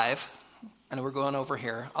 5, and we're going over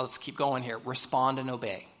here. Let's keep going here. Respond and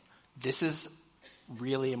obey. This is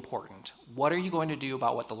really important. What are you going to do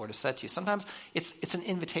about what the Lord has said to you? Sometimes it's an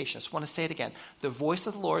invitation. I just want to say it again. The voice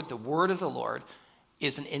of the Lord, the word of the Lord,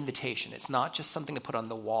 is an invitation. It's not just something to put on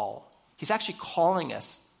the wall. He's actually calling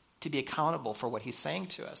us to be accountable for what he's saying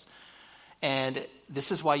to us. And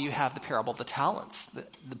this is why you have the parable of the talents.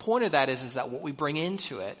 The point of that is that what we bring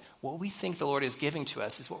into it, what we think the Lord is giving to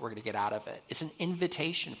us, is what we're going to get out of it. It's an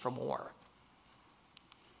invitation for more.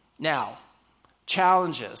 Now,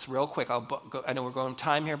 challenges, real quick. I know we're going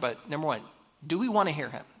time here, but number 1, do we want to hear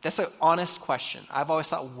him? That's an honest question. I've always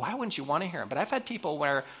thought, why wouldn't you want to hear him? But I've had people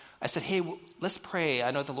where I said, hey, let's pray. I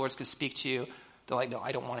know the Lord's going to speak to you. They're like, no,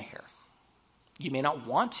 I don't want to hear. You may not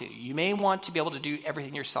want to. You may want to be able to do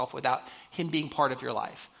everything yourself without him being part of your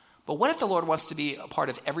life. But what if the Lord wants to be a part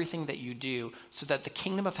of everything that you do so that the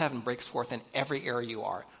kingdom of heaven breaks forth in every area you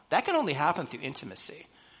are? That can only happen through intimacy.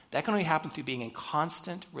 That can only happen through being in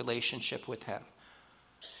constant relationship with him.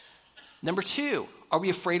 Number 2, are we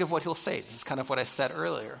afraid of what he'll say? This is kind of what I said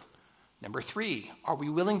earlier. Number 3, are we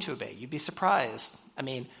willing to obey? You'd be surprised. I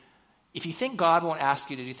mean, if you think God won't ask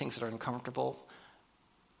you to do things that are uncomfortable,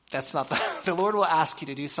 that's not the Lord will ask you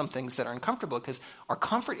to do some things that are uncomfortable because our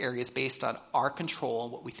comfort area is based on our control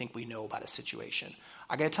and what we think we know about a situation.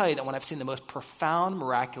 I got to tell you that when I've seen the most profound,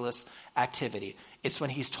 miraculous activity, it's when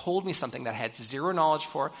he's told me something that I had zero knowledge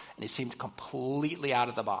for and it seemed completely out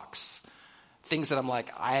of the box. Things that I'm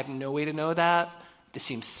like, I have no way to know that. This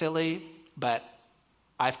seems silly, but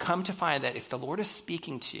I've come to find that if the Lord is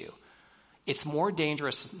speaking to you, it's more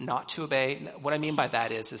dangerous not to obey. What I mean by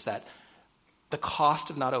that is that the cost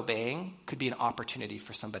of not obeying could be an opportunity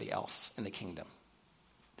for somebody else in the kingdom.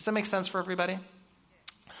 Does that make sense for everybody?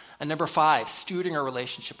 And number 5, stewarding our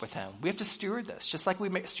relationship with him. We have to steward this, just like we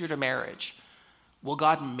steward a marriage. Will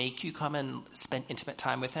God make you come and spend intimate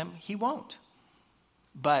time with him? He won't.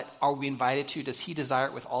 But are we invited to? Does he desire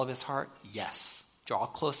it with all of his heart? Yes. Draw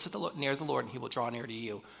close to the Lord, near the Lord, and he will draw near to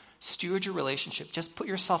you. Steward your relationship. Just put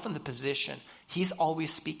yourself in the position. He's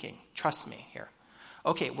always speaking. Trust me here.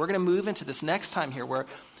 Okay, we're going to move into this next time here where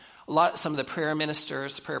some of the prayer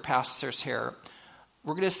ministers, prayer pastors here,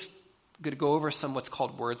 we're going to go over some what's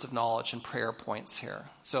called words of knowledge and prayer points here.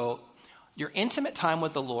 So your intimate time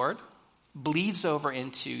with the Lord bleeds over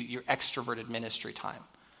into your extroverted ministry time.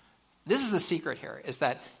 This is the secret here, is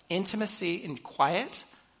that intimacy and quiet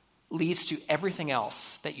leads to everything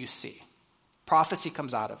else that you see. Prophecy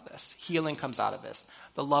comes out of this. Healing comes out of this.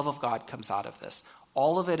 The love of God comes out of this.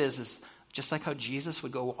 All of it is just like how Jesus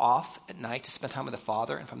would go off at night to spend time with the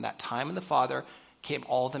Father, and from that time in the Father came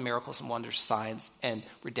all the miracles and wonders, signs, and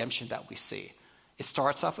redemption that we see. It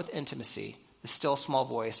starts off with intimacy, the still small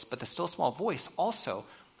voice, but the still small voice also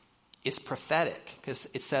is prophetic because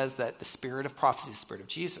it says that the spirit of prophecy is the spirit of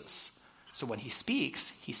Jesus. So when he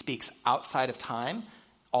speaks outside of time,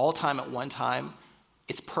 all time at one time.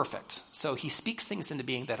 It's perfect. So he speaks things into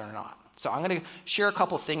being that are not. So I'm going to share a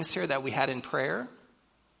couple things here that we had in prayer.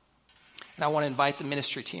 And I want to invite the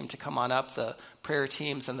ministry team to come on up, the prayer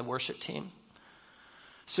teams and the worship team.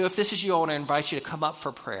 So if this is you, I want to invite you to come up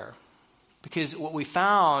for prayer. Because what we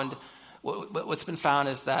found, what's been found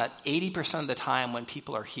is that 80% of the time when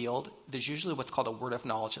people are healed, there's usually what's called a word of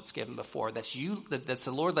knowledge that's given before. That's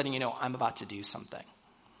the Lord letting you know, I'm about to do something.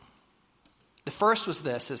 The first was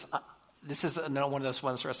this is one of those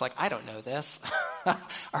ones where it's like, I don't know this.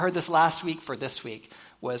 I heard this last week for this week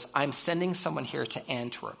was I'm sending someone here to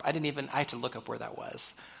Antwerp. I had to look up where that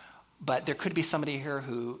was. But there could be somebody here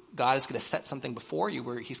who God is going to set something before you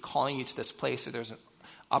where he's calling you to this place where there's an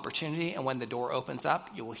opportunity, and when the door opens up,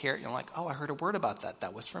 you will hear it, and you're like, oh, I heard a word about that.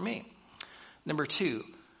 That was for me. Number 2,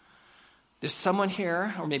 there's someone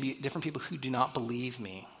here, or maybe different people who do not believe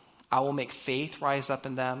me. I will make faith rise up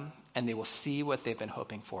in them, and they will see what they've been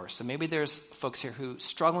hoping for. So maybe there's folks here who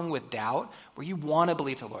struggling with doubt, where you want to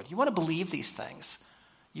believe the Lord. You want to believe these things.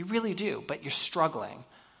 You really do, but you're struggling.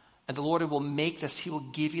 And the Lord will make this, he will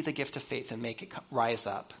give you the gift of faith and make it rise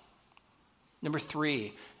up. Number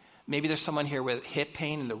 3, maybe there's someone here with hip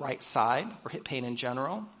pain in the right side or hip pain in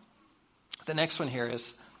general. The next one here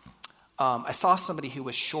is, I saw somebody who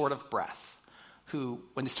was short of breath, who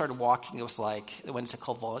when they started walking, it was like it went into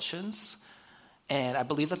convulsions. And I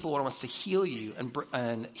believe that the Lord wants to heal you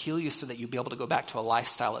and heal you so that you'll be able to go back to a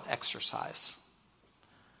lifestyle of exercise.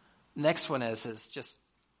 Next one is just,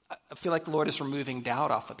 I feel like the Lord is removing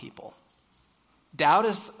doubt off of people. Doubt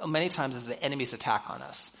is many times is the enemy's attack on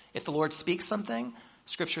us. If the Lord speaks something,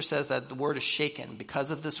 Scripture says that the word is shaken.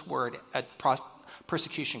 Because of this word,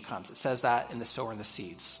 persecution comes. It says that in the sower and the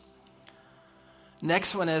seeds.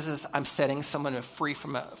 Next one is I'm setting someone free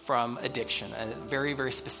from addiction, and very,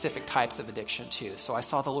 very specific types of addiction too. So I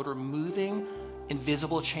saw the Lord removing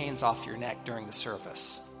invisible chains off your neck during the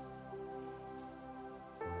service.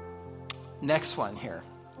 Next one here.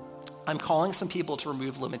 I'm calling some people to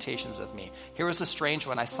remove limitations of me. Here was a strange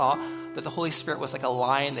one. I saw that the Holy Spirit was like a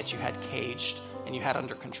lion that you had caged and you had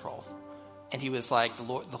under control. And he was like, the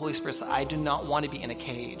Holy Spirit said, I do not want to be in a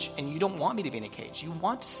cage. And you don't want me to be in a cage. You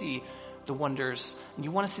want to see the wonders, and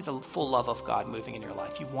you want to see the full love of God moving in your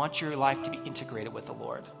life. You want your life to be integrated with the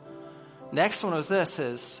Lord. Next one was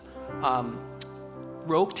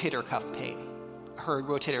rotator cuff pain. Heard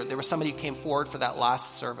rotator. There was somebody who came forward for that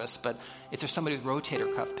last service, but if there's somebody with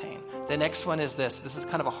rotator cuff pain. The next one is this. This is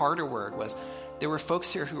kind of a harder word. There were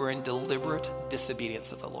folks here who were in deliberate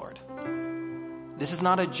disobedience of the Lord. This is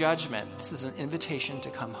not a judgment. This is an invitation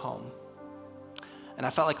to come home. And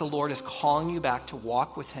I felt like the Lord is calling you back to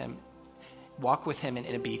walk with him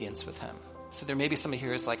in obedience with him. So there may be somebody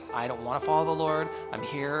here who's like, I don't want to follow the Lord. I'm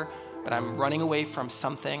here, but I'm running away from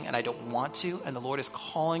something and I don't want to. And the Lord is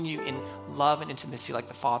calling you in love and intimacy like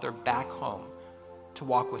the Father back home to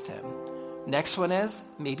walk with him. Next one is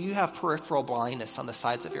maybe you have peripheral blindness on the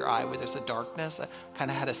sides of your eye where there's a darkness. I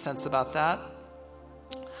kind of had a sense about that.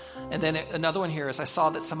 And then another one here is I saw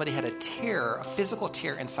that somebody had a physical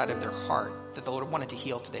tear inside of their heart that the Lord wanted to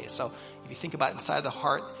heal today. So if you think about inside the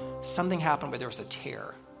heart, something happened where there was a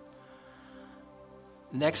tear.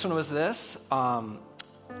 Next one was this. I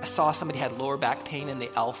saw somebody had lower back pain in the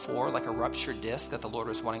L4, like a ruptured disc that the Lord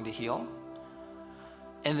was wanting to heal.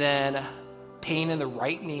 And then pain in the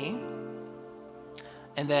right knee.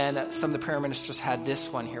 And then some of the prayer ministers had this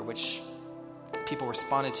one here, which people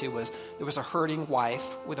responded to was there was a hurting wife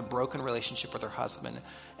with a broken relationship with her husband.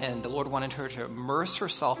 And the Lord wanted her to immerse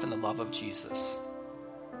herself in the love of Jesus.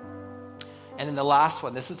 And then the last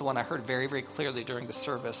one, this is the one I heard very, very clearly during the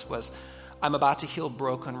service, was I'm about to heal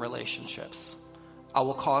broken relationships. I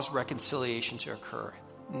will cause reconciliation to occur.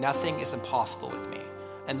 Nothing is impossible with me.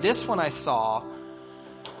 And this one I saw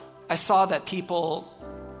that people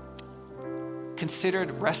considered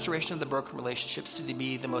restoration of the broken relationships to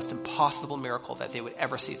be the most impossible miracle that they would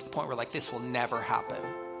ever see, to the point where like this will never happen.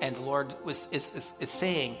 And the Lord is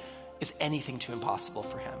saying, is anything too impossible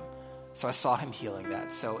for him? So I saw him healing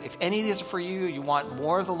that. So if any of these are for you, you want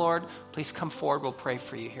more of the Lord, please come forward. We'll pray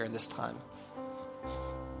for you here in this time.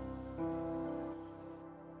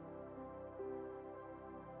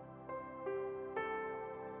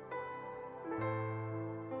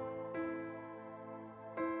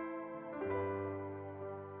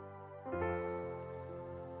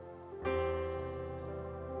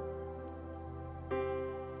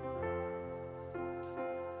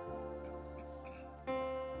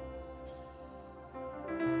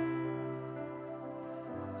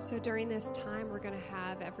 So during this time, we're going to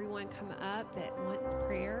have everyone come up that wants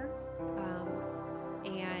prayer.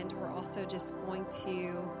 And we're also just going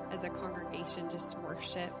to, as a congregation, just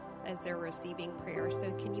worship as they're receiving prayer.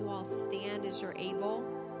 So can you all stand as you're able?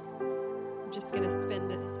 I'm just going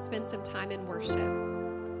to spend some time in worship.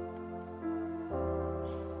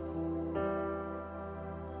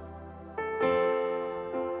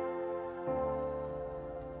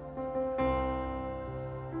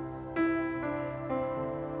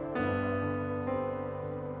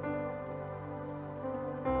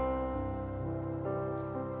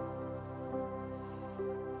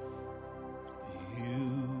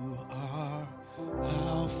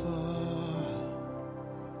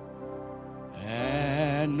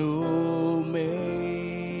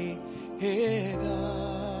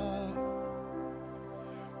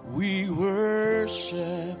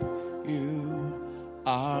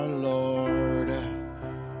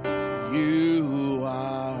 You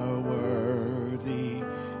are worthy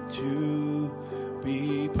to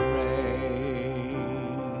be praised.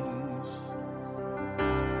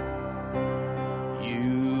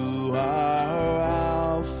 You are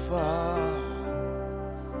Alpha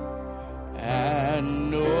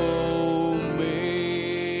and Omega.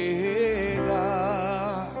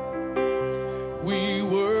 We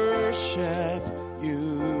worship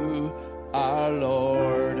you, our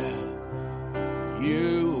Lord.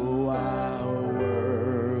 You are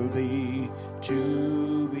worthy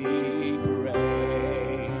to be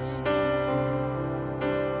praised.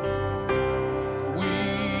 We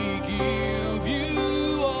give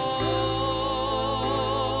you all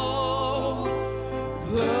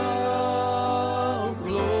the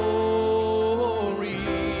glory.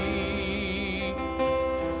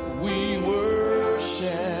 We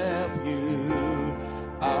worship you,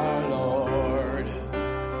 our Lord.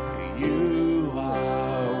 You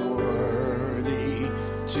are worthy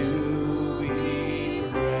to be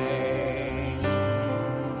praised.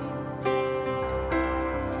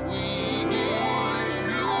 We give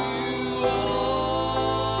you all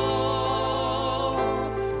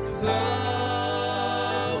the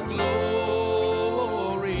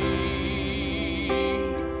glory.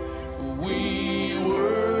 We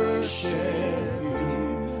worship you,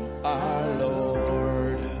 our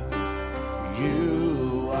Lord.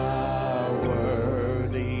 You are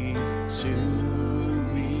worthy to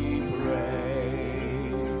be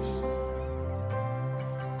praised.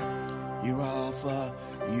 You are Alpha,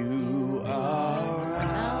 you are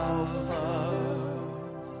Alpha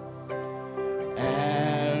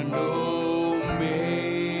and Omega.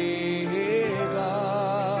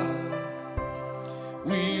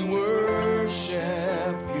 We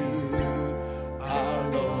worship you, our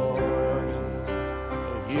Lord.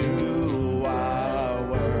 You are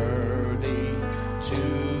worthy to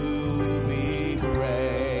be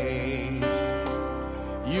praised.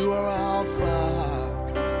 You are Alpha.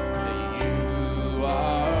 You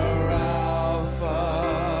are Alpha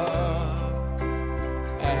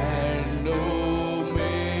and Omega.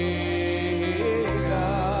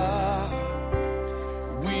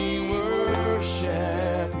 We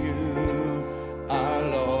worship you, our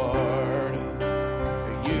Lord.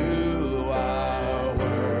 You are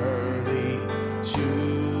worthy to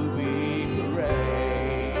be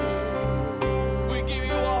praised. We give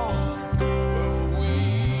you all. We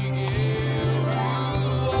give you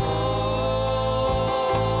all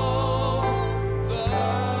the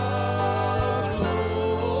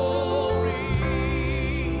glory.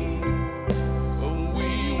 We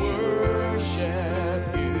worship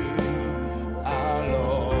you, our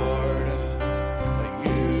Lord.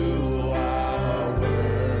 You are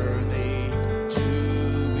worthy to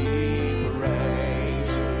be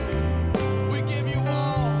praised. We give you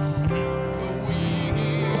all. We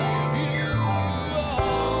give you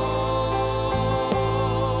all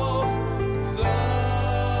the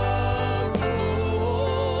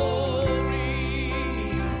glory.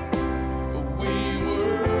 We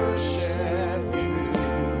worship you,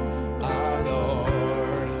 our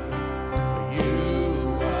Lord. You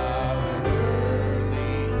are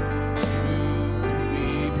worthy to be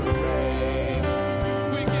praised.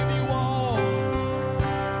 We give you all.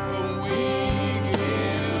 We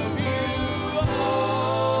give you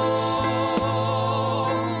all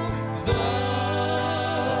the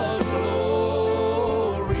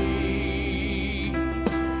glory.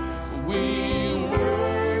 We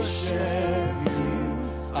worship you,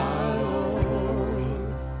 our Lord.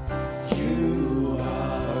 You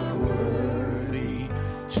are worthy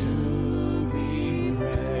to be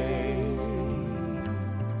praised.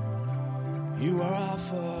 You are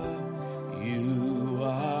Alpha. You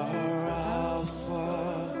are Alpha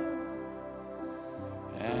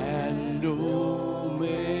and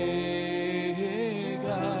Omega.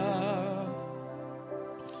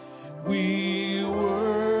 We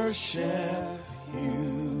worship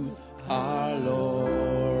you, our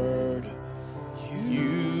Lord.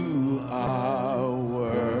 You are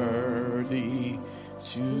worthy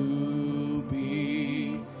to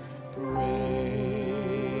be praised.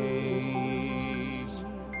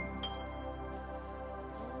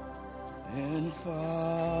 And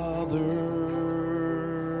Father,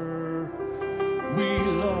 we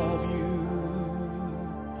love you.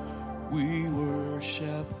 We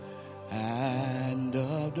worship and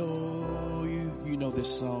adore you. You know this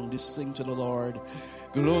song. Just sing to the Lord.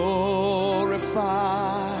 Glorify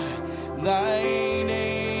thy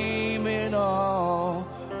name in all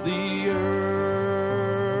the earth.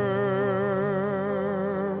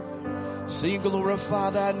 Sing, glorify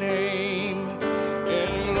thy name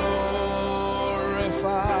and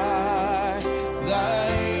glorify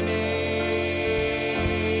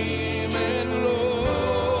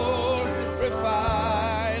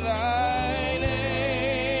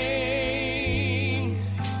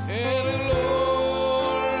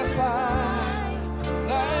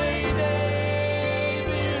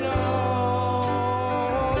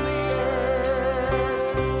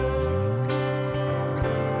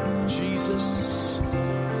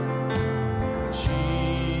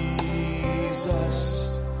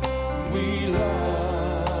We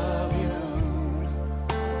love you.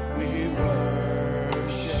 We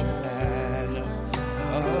worship and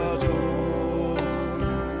adore.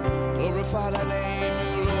 Glorify thy name.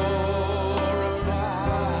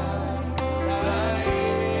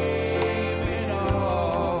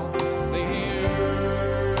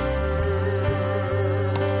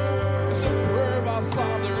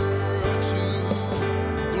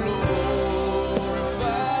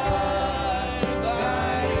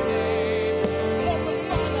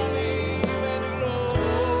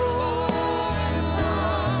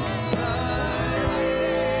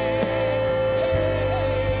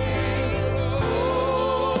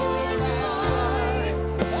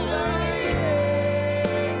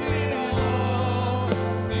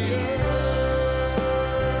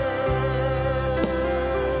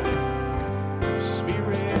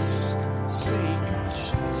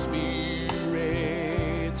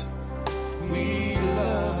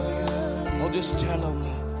 Just tell them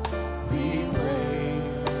we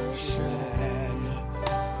praise and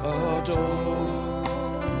adore.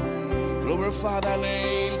 Glorify thy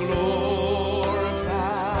name, glorify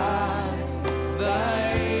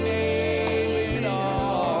thy name in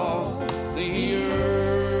all the earth.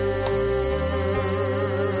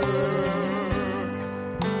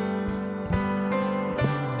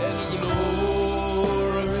 And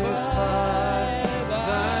glorify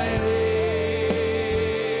thy name.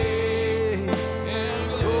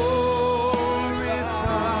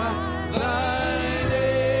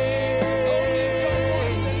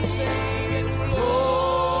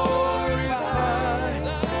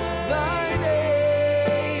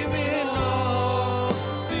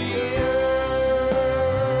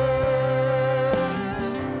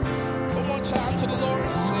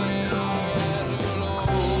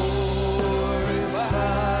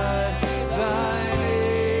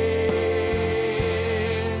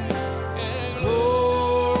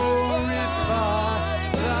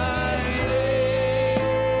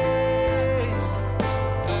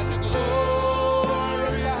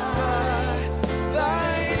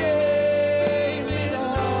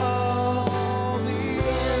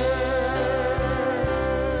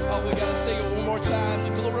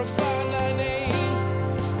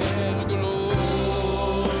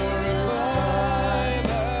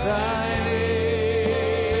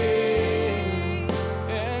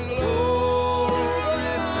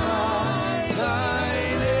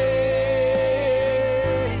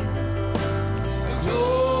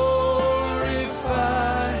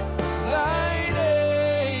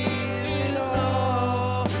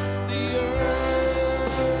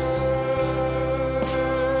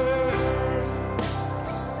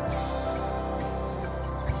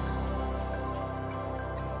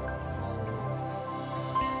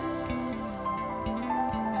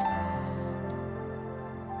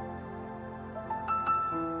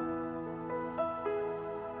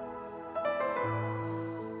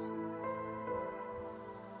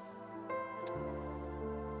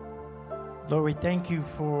 Lord, we thank you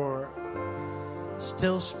for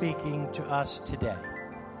still speaking to us today.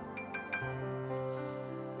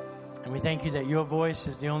 And we thank you that your voice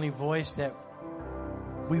is the only voice that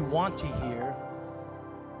we want to hear.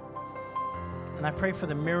 And I pray for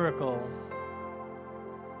the miracle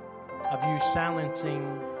of you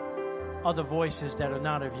silencing other voices that are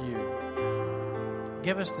not of you.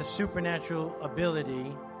 Give us the supernatural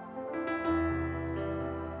ability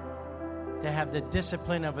to have the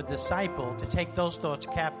discipline of a disciple, to take those thoughts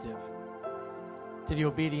captive to the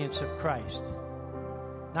obedience of Christ.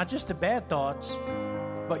 Not just the bad thoughts,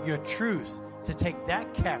 but your truth, to take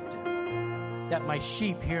that captive, that my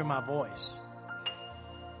sheep hear my voice.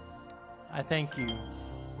 I thank you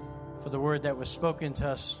for the word that was spoken to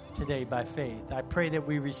us today by faith. I pray that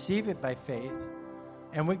we receive it by faith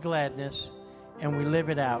and with gladness, and we live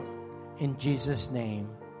it out in Jesus' name.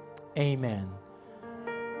 Amen.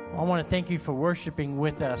 I want to thank you for worshiping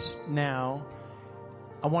with us now.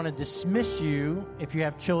 I want to dismiss you. If you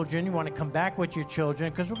have children, you want to come back with your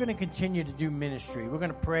children, because we're going to continue to do ministry. We're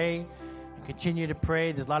going to pray and continue to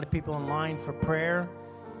pray. There's a lot of people in line for prayer.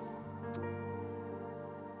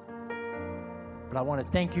 But I want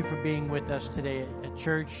to thank you for being with us today at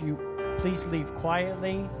church. You please leave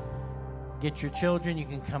quietly. Get your children. You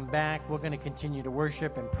can come back. We're going to continue to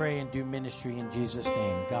worship and pray and do ministry in Jesus'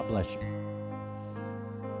 name. God bless you.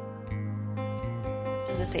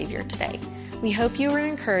 The Savior today. We hope you were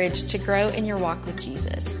encouraged to grow in your walk with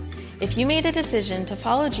Jesus. If you made a decision to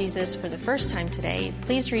follow Jesus for the first time today,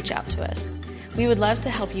 please reach out to us. We would love to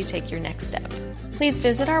help you take your next step. Please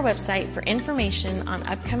visit our website for information on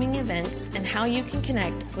upcoming events and how you can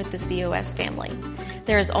connect with the COS family.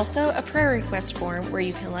 There is also a prayer request form where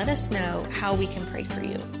you can let us know how we can pray for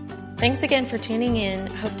you. Thanks again for tuning in.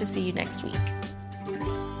 Hope to see you next week.